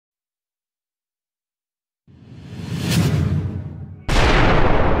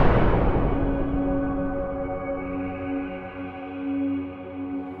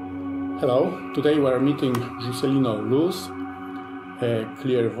Hello, today we are meeting Jucelino Luz, a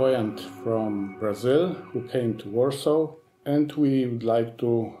clairvoyant from Brazil who came to Warsaw, and we would like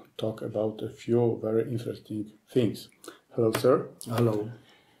to talk about a few very interesting things. Hello, sir. Hello.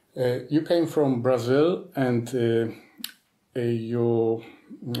 You came from Brazil and you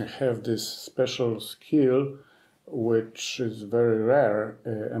have this special skill which is very rare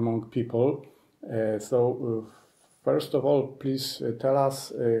among people. First of all, please tell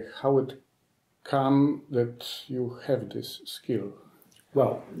us how it come that you have this skill.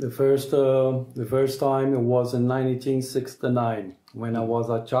 Well, the first time it was in 1969 when I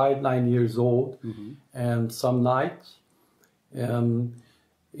was a child, 9 years old, and some nights,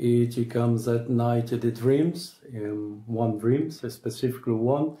 it comes at night the dreams, one dreams, specifically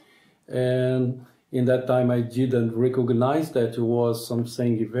one, and in that time I didn't recognize that it was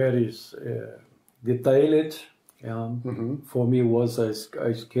something very detailed. For me, was I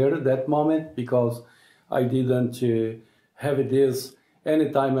scared at that moment because I didn't have this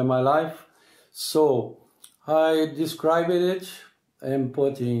any time in my life. So I described it and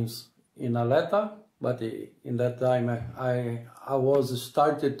put it in a letter. But in that time, I was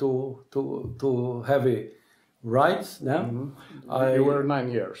started to have it right. Yeah? You were 9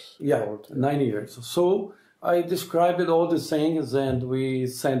 years old. 9 years. So I described all the things, and we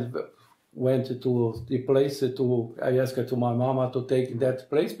went to the place I asked to my mama to take that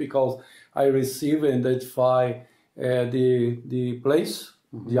place because I received and identify the place,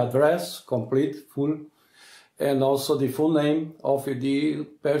 the address, complete, full, and also the full name of the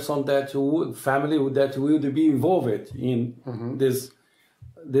person family that will be involved in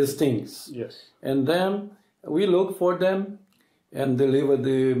these things. Yes. And then we look for them and deliver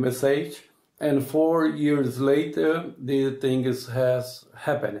the message. And 4 years later, the thing has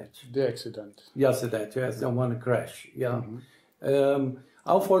happened. The accident. The accident, yes, the one crash, yeah.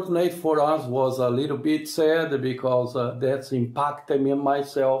 Unfortunately for us was a little bit sad because that's impacted me and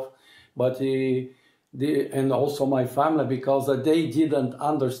myself, but and also my family because they didn't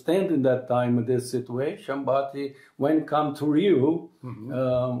understand in that time this situation. But when it come to Rio,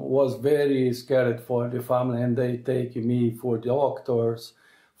 was very scared for the family, and they take me for doctors,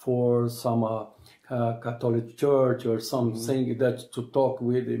 for some Catholic church or something that to talk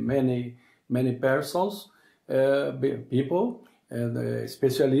with many persons, people and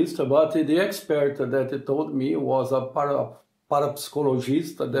specialists. But the expert that told me was a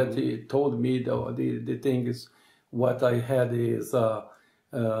parapsychologist that he told me the thing is what I had is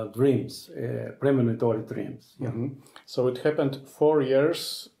dreams, premonitory dreams. Yeah. So it happened 4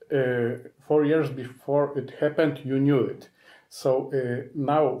 years. 4 years before it happened, you knew it. So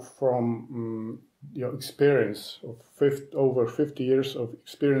now, from your experience of over 50 years of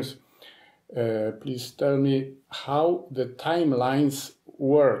experience, please tell me how the timelines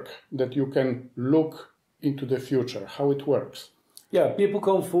work, that you can look into the future, how it works. Yeah, people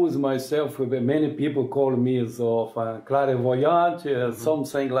confuse myself with many people call me as of clairvoyant,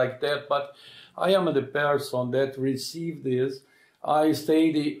 something like that, but I am the person that received this. I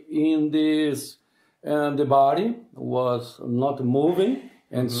stayed in this, and the body was not moving,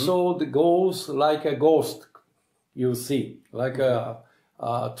 and so it goes like a ghost, you see, like a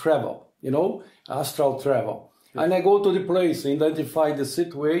travel, astral travel. Yes. And I go to the place, identify the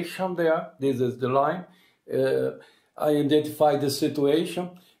situation there. This is the line. I identify the situation.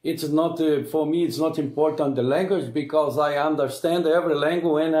 It's not, for me, it's not important the language because I understand every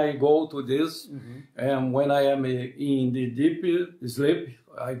language when I go to this. And when I am in the deep sleep,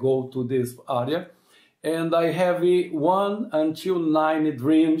 I go to this area. And I have 1 until 9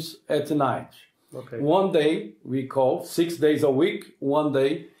 dreams at night. Okay. One day, we call 6 days a week. One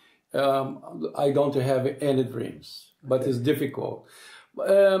day, I don't have any dreams, but it's difficult.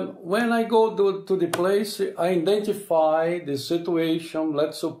 When I go to the place, I identify the situation.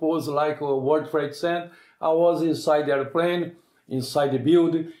 Let's suppose like a World Trade Center. I was inside the airplane, inside the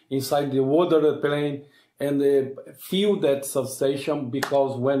building, inside the water plane, and feel that sensation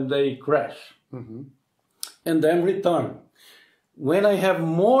because when they crash. And then return. When I have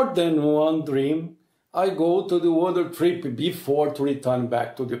more than one dream, I go to the other trip before to return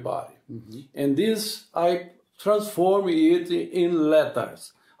back to the body. And this, I transform it in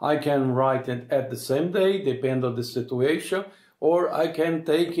letters. I can write it at the same day, depending on the situation, or I can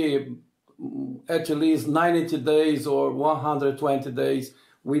take at least 90 days or 120 days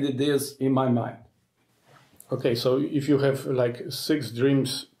with this in my mind. Okay, so if you have like 6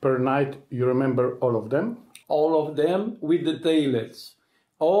 dreams per night, you remember all of them? All of them with details.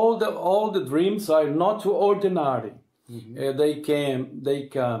 All the dreams are not ordinary. They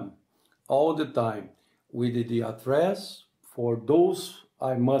come all the time with the address for those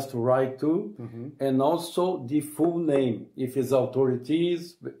I must write to, and also the full name. If it's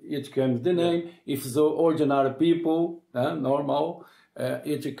authorities, it comes the name. If it's ordinary people, normal,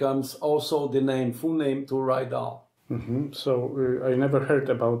 it comes also the name, full name to write down. So I never heard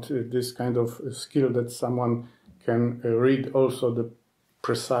about this kind of skill that someone can read also the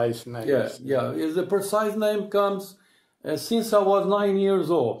precise names. Yeah. The precise name comes since I was 9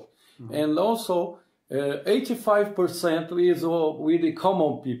 years old, and also 85% is with the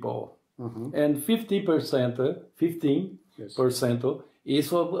common people, and 15% is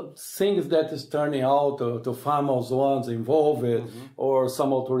things that is turning out to famous ones involved, or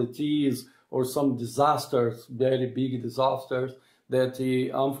some authorities, or some disasters, very big disasters that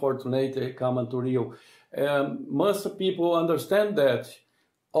unfortunately come to Rio. Most people understand that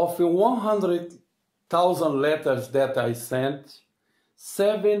of 100,000 letters that I sent,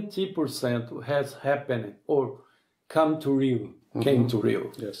 70% has happened or came to Rio.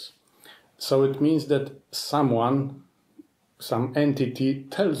 Yes. So it means that someone, some entity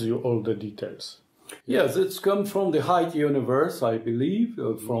tells you all the details. Yes, it's come from the high universe, I believe,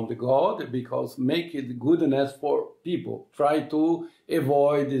 from the God, because make it goodness for people. Try to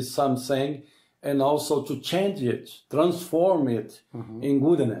avoid something and also to change it, transform it in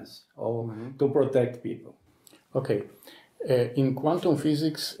goodness, or to protect people. Okay. In quantum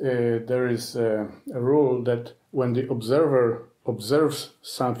physics, there is a rule that when the observer observes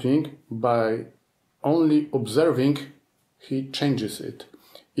something, by only observing, he changes it.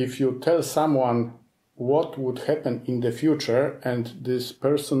 If you tell someone what would happen in the future and this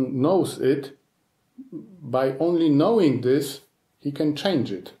person knows it, by only knowing this, he can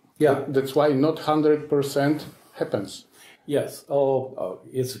change it. Yeah. That's why not 100% happens. Yes,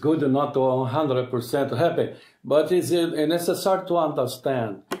 it's good not to 100% happen, but it's necessary to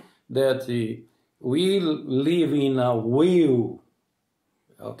understand that we live in a will,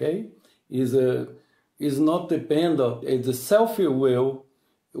 okay? Is not dependent. The self-will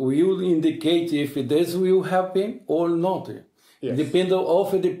will indicate if this will happen or not. Yes. Depending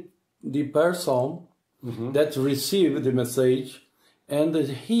of the person that received the message, and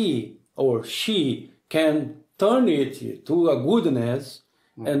he or she can turn it to a goodness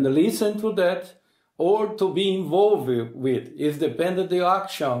and listen to that, or to be involved with. It depends on the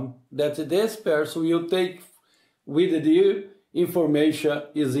action that this person will take with the information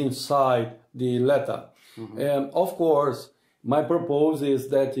is inside the letter. And of course, my proposal is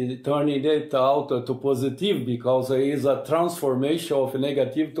that turning it out to positive, because there is a transformation of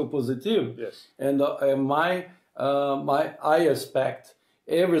negative to positive. Yes. And I expect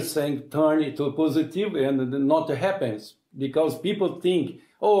everything turn into positive and not happens, because people think,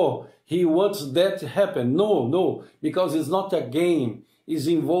 oh, he wants that to happen. No, because it's not a game. It's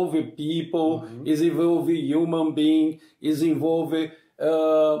involving people, it's involving human being, it's involving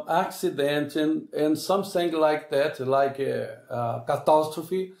accident and something like that, like a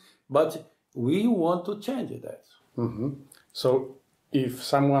catastrophe. But we want to change that. So if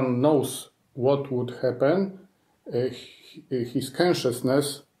someone knows what would happen, his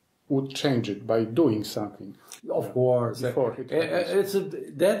consciousness would change it by doing something. Of course. Before it happens.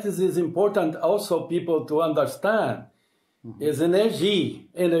 That is important also people to understand. Is energy.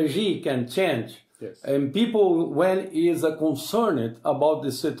 Energy can change. Yes. And people, when is concerned about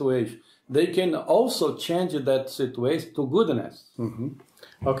the situation, they can also change that situation to goodness.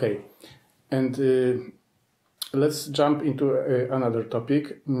 Okay. And let's jump into another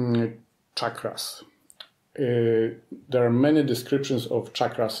topic, chakras. There are many descriptions of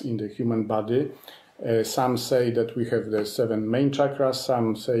chakras in the human body. Some say that we have the 7 main chakras.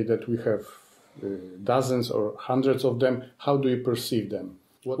 Some say that we have dozens or hundreds of them. How do you perceive them?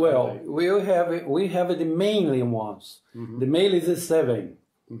 Well, we have the mainly ones. The main is the 7.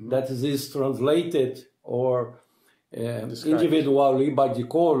 That is translated or individually by the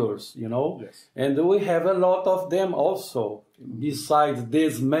colors, you know. Yes. And we have a lot of them also, besides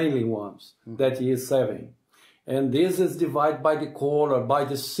these mainly ones, that is 7. And this is divided by the color, by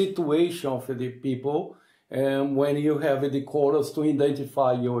the situation for the people, and when you have the colors to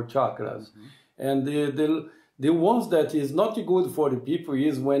identify your chakras. And the ones that is not good for the people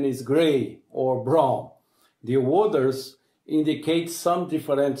is when it's gray or brown. The others indicate some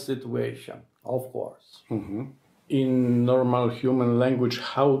different situation, of course. In normal human language,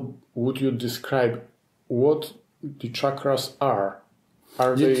 how would you describe what the chakras are?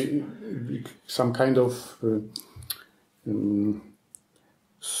 Are they some kind of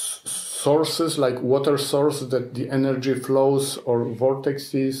sources, like water source, that the energy flows, or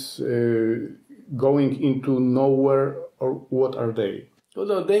vortexes going into nowhere, or what are they?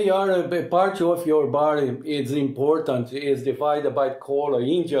 Although they are a part of your body, it's important, it's divided by color.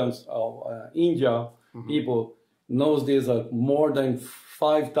 India people knows this more than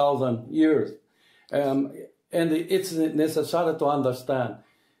 5,000 years. And it's necessary to understand.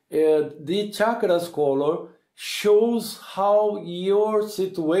 The chakras color shows how your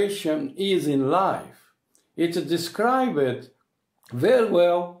situation is in life. It describes very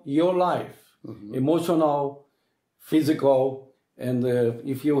well your life, emotional, physical, and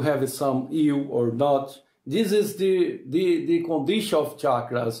if you have some ill or not. This is the condition of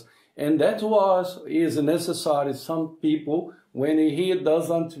chakras, and that is necessary. Some people, when he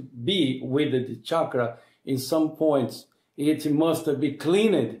doesn't be with the chakra in some points, it must be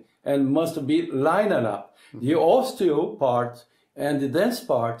cleaned and must be lined up. The osteo part and the dense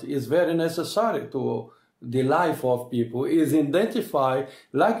part is very necessary to the life of people, is identified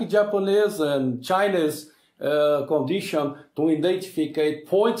like Japanese and Chinese condition to identify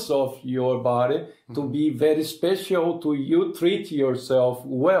points of your body to be very special to you treat yourself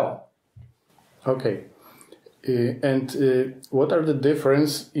well. Okay. And what are the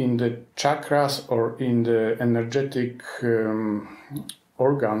difference in the chakras or in the energetic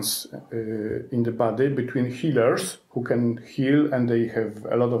organs in the body between healers who can heal and they have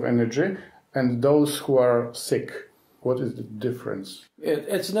a lot of energy and those who are sick? What is the difference?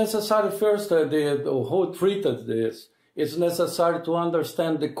 It's necessary first, who treated this, it's necessary to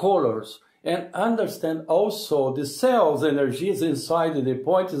understand the colors and understand also the cells energies inside the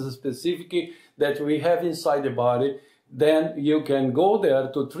point is specific that we have inside the body. Then you can go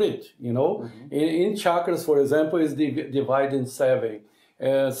there to treat, you know. In chakras, for example, is divided in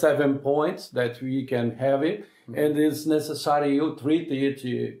seven points that we can have it. And it's necessary you treat it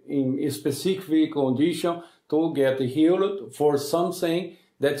in a specific condition to get healed for something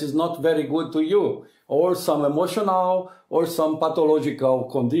that is not very good to you, or some emotional or some pathological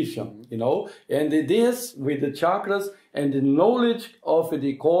condition, you know. And this, with the chakras and the knowledge of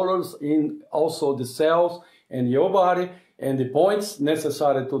the colors in also the cells and your body and the points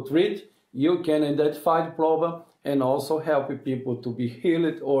necessary to treat, you can identify the problem and also help people to be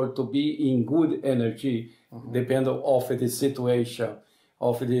healed or to be in good energy, depending of the situation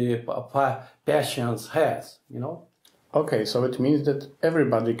of the patients has, you know. Okay, so it means that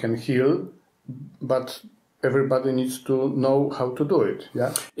everybody can heal, but everybody needs to know how to do it.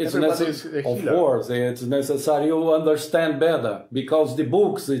 Yeah, it's necessary. Of course, it's necessary you understand better, because the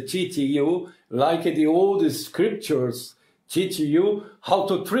books teach you, like the old scriptures teach you how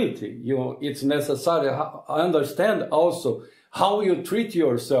to treat you. It's necessary to understand also how you treat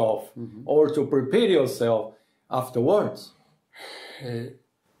yourself or to prepare yourself afterwards.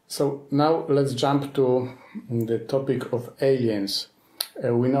 So now let's jump to the topic of aliens.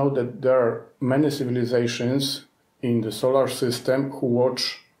 We know that there are many civilizations in the solar system who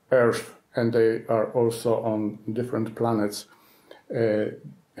watch Earth, and they are also on different planets.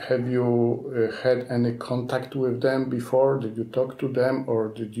 Have you had any contact with them before? Did you talk to them or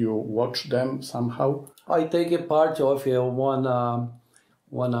did you watch them somehow? I take a part of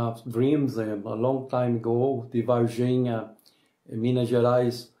one of dreams a long time ago, the Varginha, Minas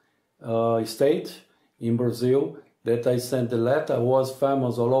Gerais state in Brazil, that I sent a letter. I was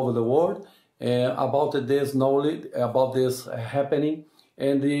famous all over the world about this knowledge, about this happening,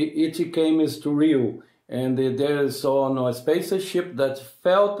 and it came to Rio. And there is on a spaceship that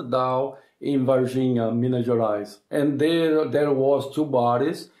fell down in Varginha, Minas Gerais. And there was two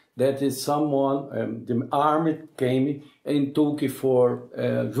bodies that is someone, the army came and took for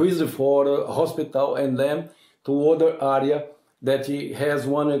Juiz hospital and then to other area that he has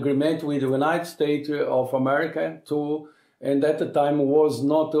one agreement with the United States of America to, and at the time was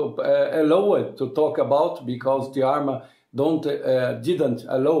not allowed to talk about because the army didn't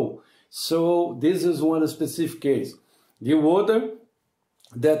allow. So this is one specific case. The other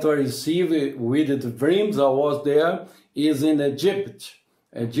that I received with the dreams I was there is in Egypt.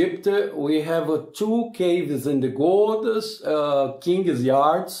 Egypt, we have two caves in the gold king's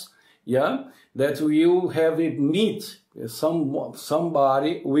yards, yeah, that you have meet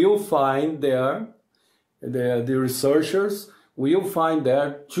somebody will find there, the researchers will find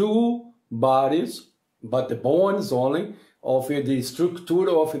there two bodies, but the bones only, of the structure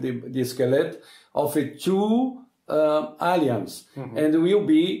of the skeleton of two aliens, and will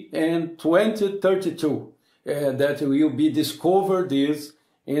be in 2032 that will be discovered this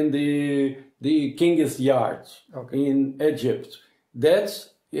in the King's Yard in Egypt. That's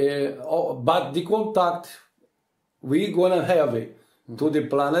but the contact we're gonna have it to the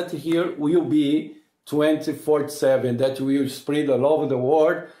planet here will be 24/7. That will spread all over the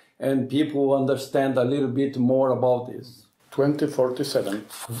world, and people understand a little bit more about this. 2047.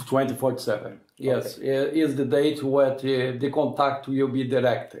 2047. Yes, is the date where the contact will be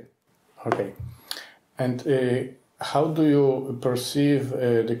directed. Okay. And how do you perceive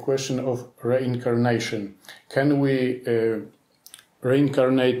the question of reincarnation? Can we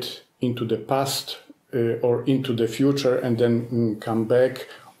reincarnate into the past or into the future and then come back?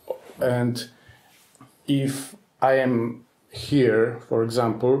 And if I am here, for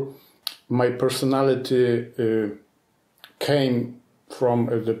example, my personality came from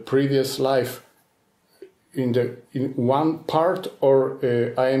the previous life in one part, or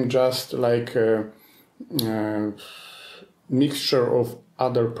I am just like a mixture of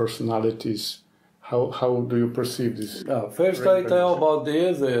other personalities. How do you perceive this? First, I tell about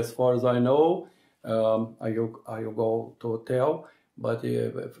this. As far as I know, I will go to tell. But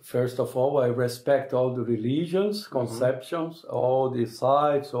first of all, I respect all the religions, conceptions, all the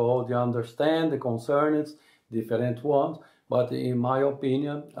sides, all the understand, the concerns, different ones. But in my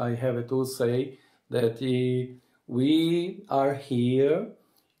opinion, I have to say that we are here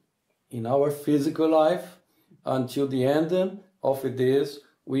in our physical life until the end of this.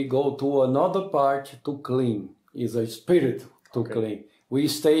 We go to another part to clean. Is a spirit to clean. We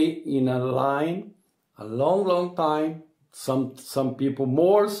stay in a line a long time. Some people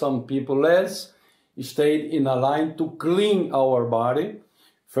more, some people less, stayed in a line to clean our body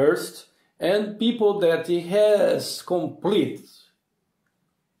first. And people that has complete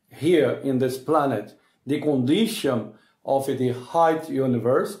here in this planet the condition of the high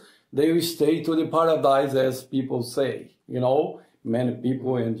universe, they will stay to the paradise, as people say. You know, many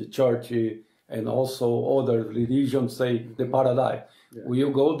people in the church and also other religions say the paradise. Yeah. We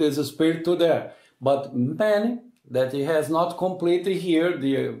will go this spirit to there. But many that he has not completed here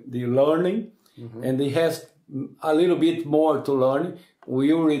the learning, and he has a little bit more to learn,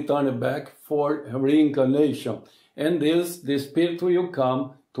 will return back for reincarnation. And the spirit will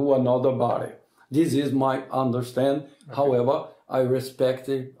come to another body. This is my understanding. Okay. However, I respect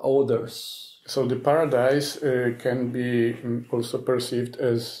others. So the paradise can be also perceived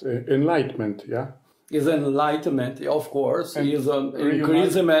as enlightenment, yeah? Is enlightenment, of course. Is an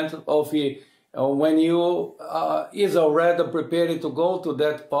increasement of when you is already prepared to go to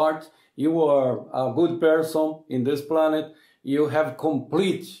that part. You are a good person in this planet. You have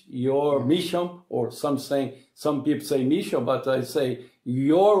complete your mission, or some people say mission, but I say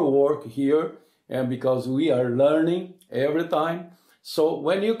your work here, and because we are learning every time. So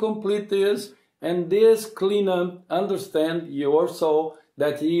when you complete this, and this clean up, understand your soul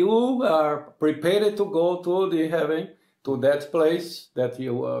that you are prepared to go to the heaven, to that place that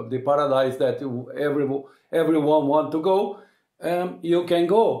you, the paradise that everyone want to go. You can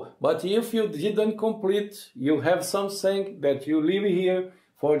go. But if you didn't complete, you have something that you live here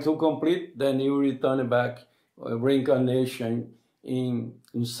for to complete, then you return back, reincarnation in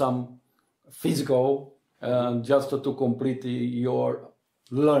some physical, just to complete your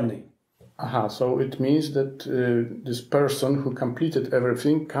learning. So it means that this person who completed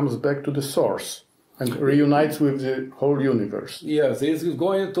everything comes back to the source and reunites with the whole universe. Yes, he's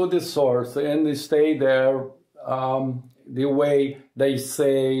going to the source and stay there. The way they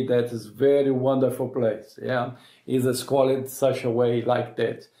say that is very wonderful place. Yeah, is called such a way like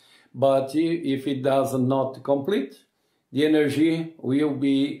that. But if it does not complete, the energy will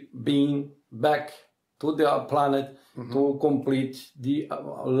be being back to the planet to complete the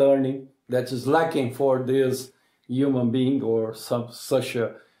learning that is lacking for this human being, or such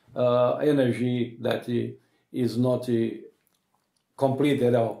a energy that is not complete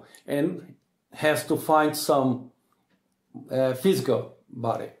at all, and has to find some physical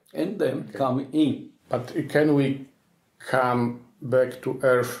body and then come in. But can we come back to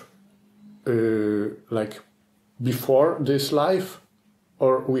Earth like before this life,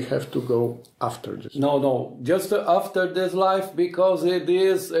 or we have to go after this? No, just after this life, because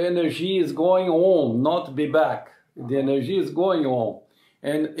this energy is going on, not be back. The energy is going on.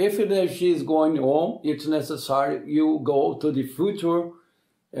 And if energy is going on, it's necessary you go to the future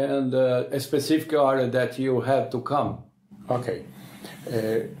and a specific area that you have to come. Okay.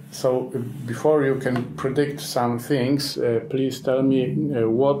 So before you can predict some things, please tell me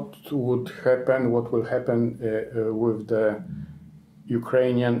what will happen with the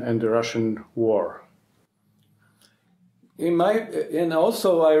Ukrainian and the Russian war. And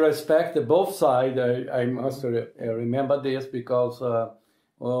also I respect both sides. I must remember this, because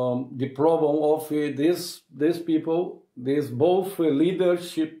the problem of these people, this both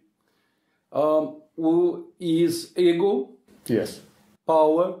leadership, who is ego, yes,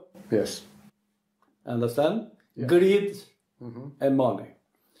 power, yes, understand, yes, greed, and money.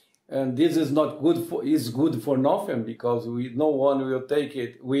 and this is not good for, is good for nothing, because no one will take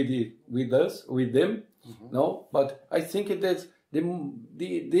it with us, with them. No, but I think that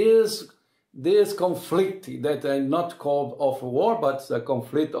this conflict that are not called of war, but a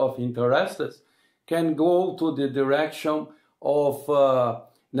conflict of interests, can go to the direction of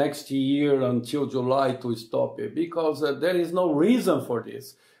next year until July to stop it, because there is no reason for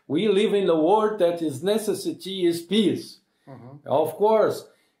this. We live in a world that is necessity is peace. Of course,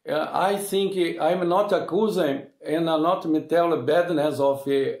 I think I'm not accusing and I'm not telling badness of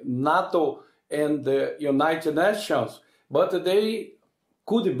NATO and the United Nations, but they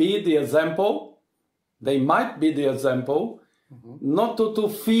could be the example, they might be the example, not to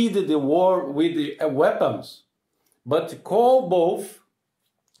feed the war with the weapons, but call both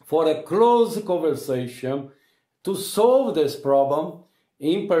for a close conversation to solve this problem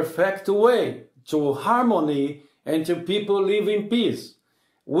in perfect way, to harmony and to people live in peace.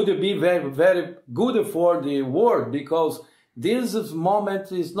 Would be very, very good for the world, because this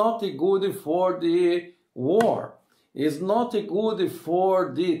moment is not good for the war. It's not good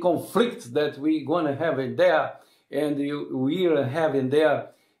for the conflict that we're going to have in there, and we are having there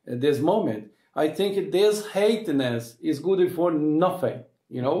at this moment. I think this hatiness is good for nothing,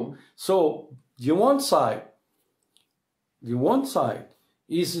 you know. So the one side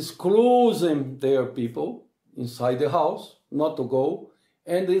is closing their people inside the house, not to go,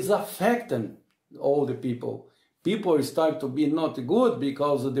 and is affecting all the people. People start to be not good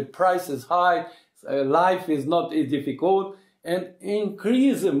because the price is high, life is not difficult, and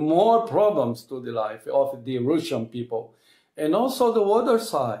increase more problems to the life of the Russian people. And also the other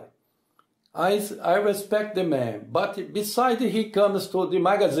side, I respect the man, but besides he comes to the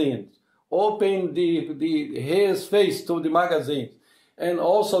magazines, open his face to the magazines, and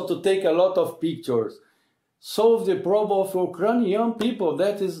also to take a lot of pictures, solve the problem of Ukrainian people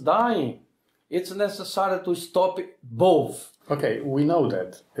that is dying. It's necessary to stop both. Okay, we know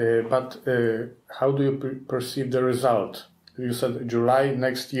that, but how do you perceive the result? You said July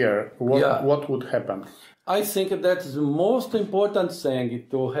next year. What would happen? I think that the most important thing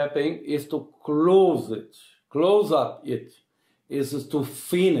to happen is to close up it, is to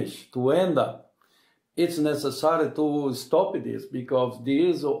finish, to end up. It's necessary to stop this, because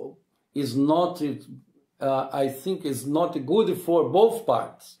this is not, I think, is not good for both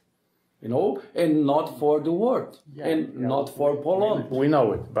parts. You know, and not for the world, not for Poland. We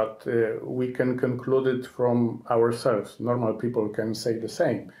know it, but we can conclude it from ourselves. Normal people can say the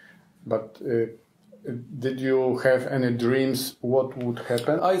same. But did you have any dreams what would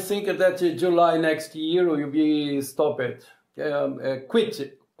happen? I think that July next year will be stopped,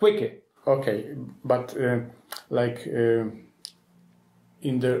 quicker. Okay, but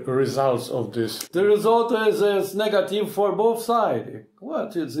in the results of this, the result is negative for both sides.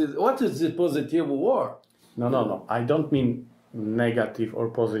 What is the positive war? No. I don't mean negative or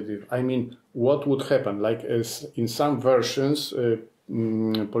positive. I mean what would happen. Like in some versions,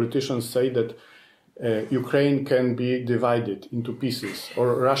 politicians say that Ukraine can be divided into pieces,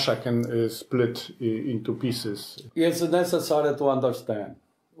 or Russia can split into pieces. It's necessary to understand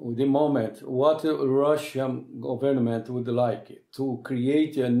the moment what the Russian government would like to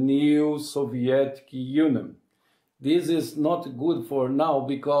create a new Soviet Union. This is not good for now,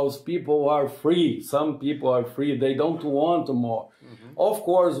 because people are free. Some people are free. They don't want more. Of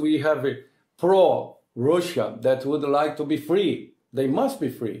course, we have a pro-Russia that would like to be free. They must be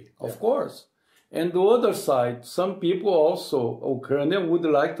free, of course. And the other side, some people also, Ukrainian, would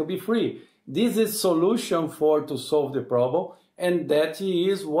like to be free. This is solution to solve the problem, and that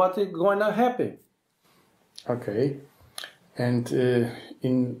is what is going to happen. Okay. And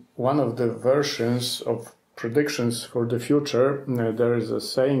in one of the versions of predictions for the future, there is a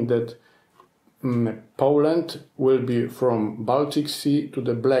saying that Poland will be from Baltic Sea to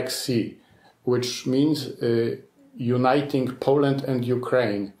the Black Sea, which means uniting Poland and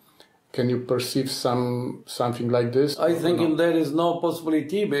Ukraine. Can you perceive something like this? I think there is no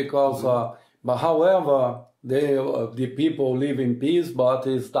possibility, because, but however, the people live in peace, but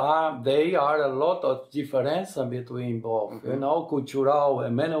they are a lot of difference between both, you know, cultural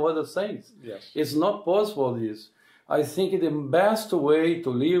and many other things. Yes. It's not possible this. I think the best way to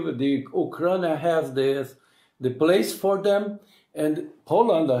live, the Ukraine has the place for them, and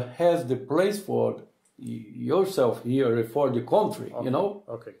Poland has the place for yourself here, for the country, you know?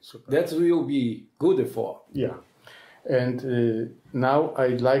 Okay, super. That will be good for. Yeah. And now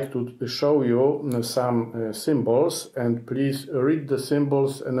I'd like to show you some symbols, and please read the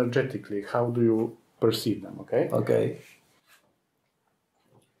symbols energetically. How do you perceive them, okay? Okay.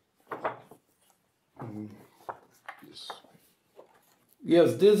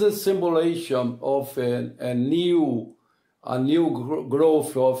 Yes, this is simulation of a new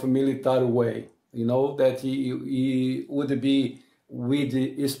growth of a military way. You know, that he would be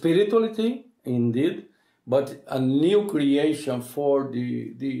with spirituality, indeed, but a new creation for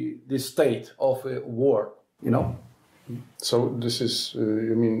the state of a war, you know. So this is,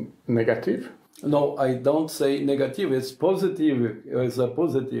 you mean, negative? No, I don't say negative. It's positive. It's a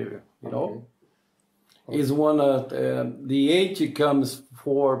positive, you know. Okay. Is one of the age comes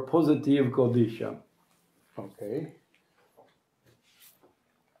for positive condition. Okay.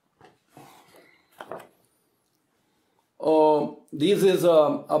 This is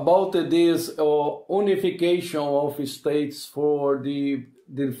about this unification of states for the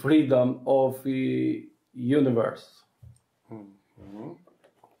freedom of the universe. Mm-hmm.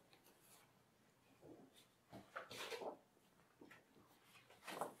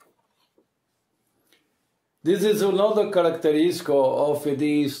 This is another characteristic of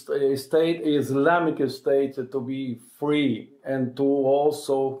the state, Islamic state, to be free and to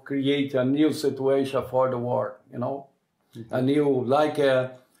also create a new situation for the world, you know. Mm-hmm. A new, like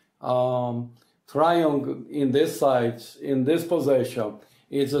a triangle in this side, in this position,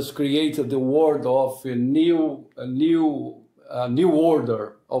 it has created the world of a new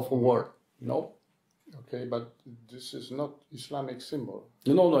order of a world, you know. Okay, but this is not Islamic symbol.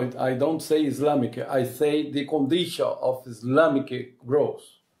 No, I don't say Islamic. I say the condition of Islamic growth.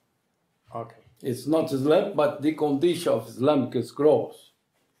 Okay. It's not Islam, but the condition of Islamic growth.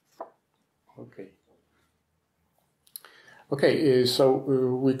 Okay. Okay, so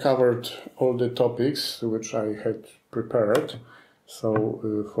we covered all the topics which I had prepared.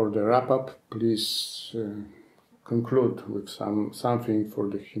 So for the wrap-up, please conclude with something for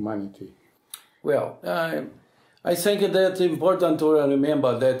the humanity. Well, I think that it's important to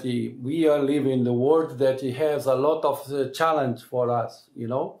remember that we are living in the world that has a lot of challenge for us, you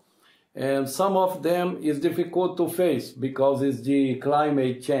know, and some of them is difficult to face because it's the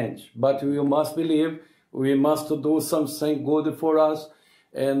climate change. But we must believe we must do something good for us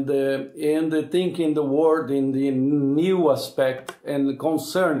and think in the world in the new aspect and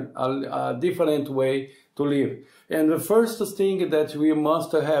concern a different way to live. And the first thing that we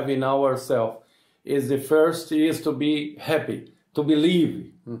must have in ourselves is to be happy, to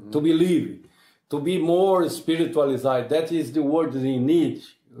believe, mm-hmm. to be more spiritualized. That is the word we need,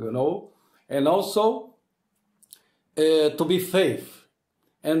 you know, and also to be faith.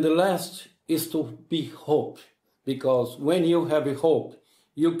 And the last is to be hope, because when you have a hope,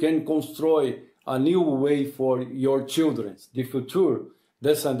 you can construct a new way for your children, the future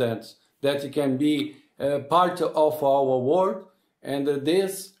descendants, that can be part of our world, and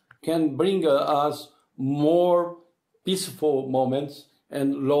this can bring us more peaceful moments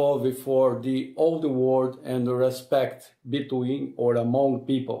and love for all the world and respect between or among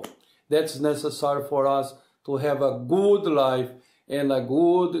people. That's necessary for us to have a good life and a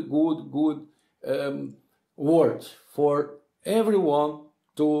good world for everyone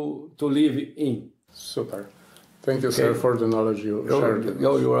to live in. Super. Thank you, sir, for the knowledge you shared.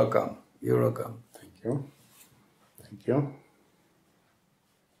 You're welcome. You're welcome. Thank you. Thank you.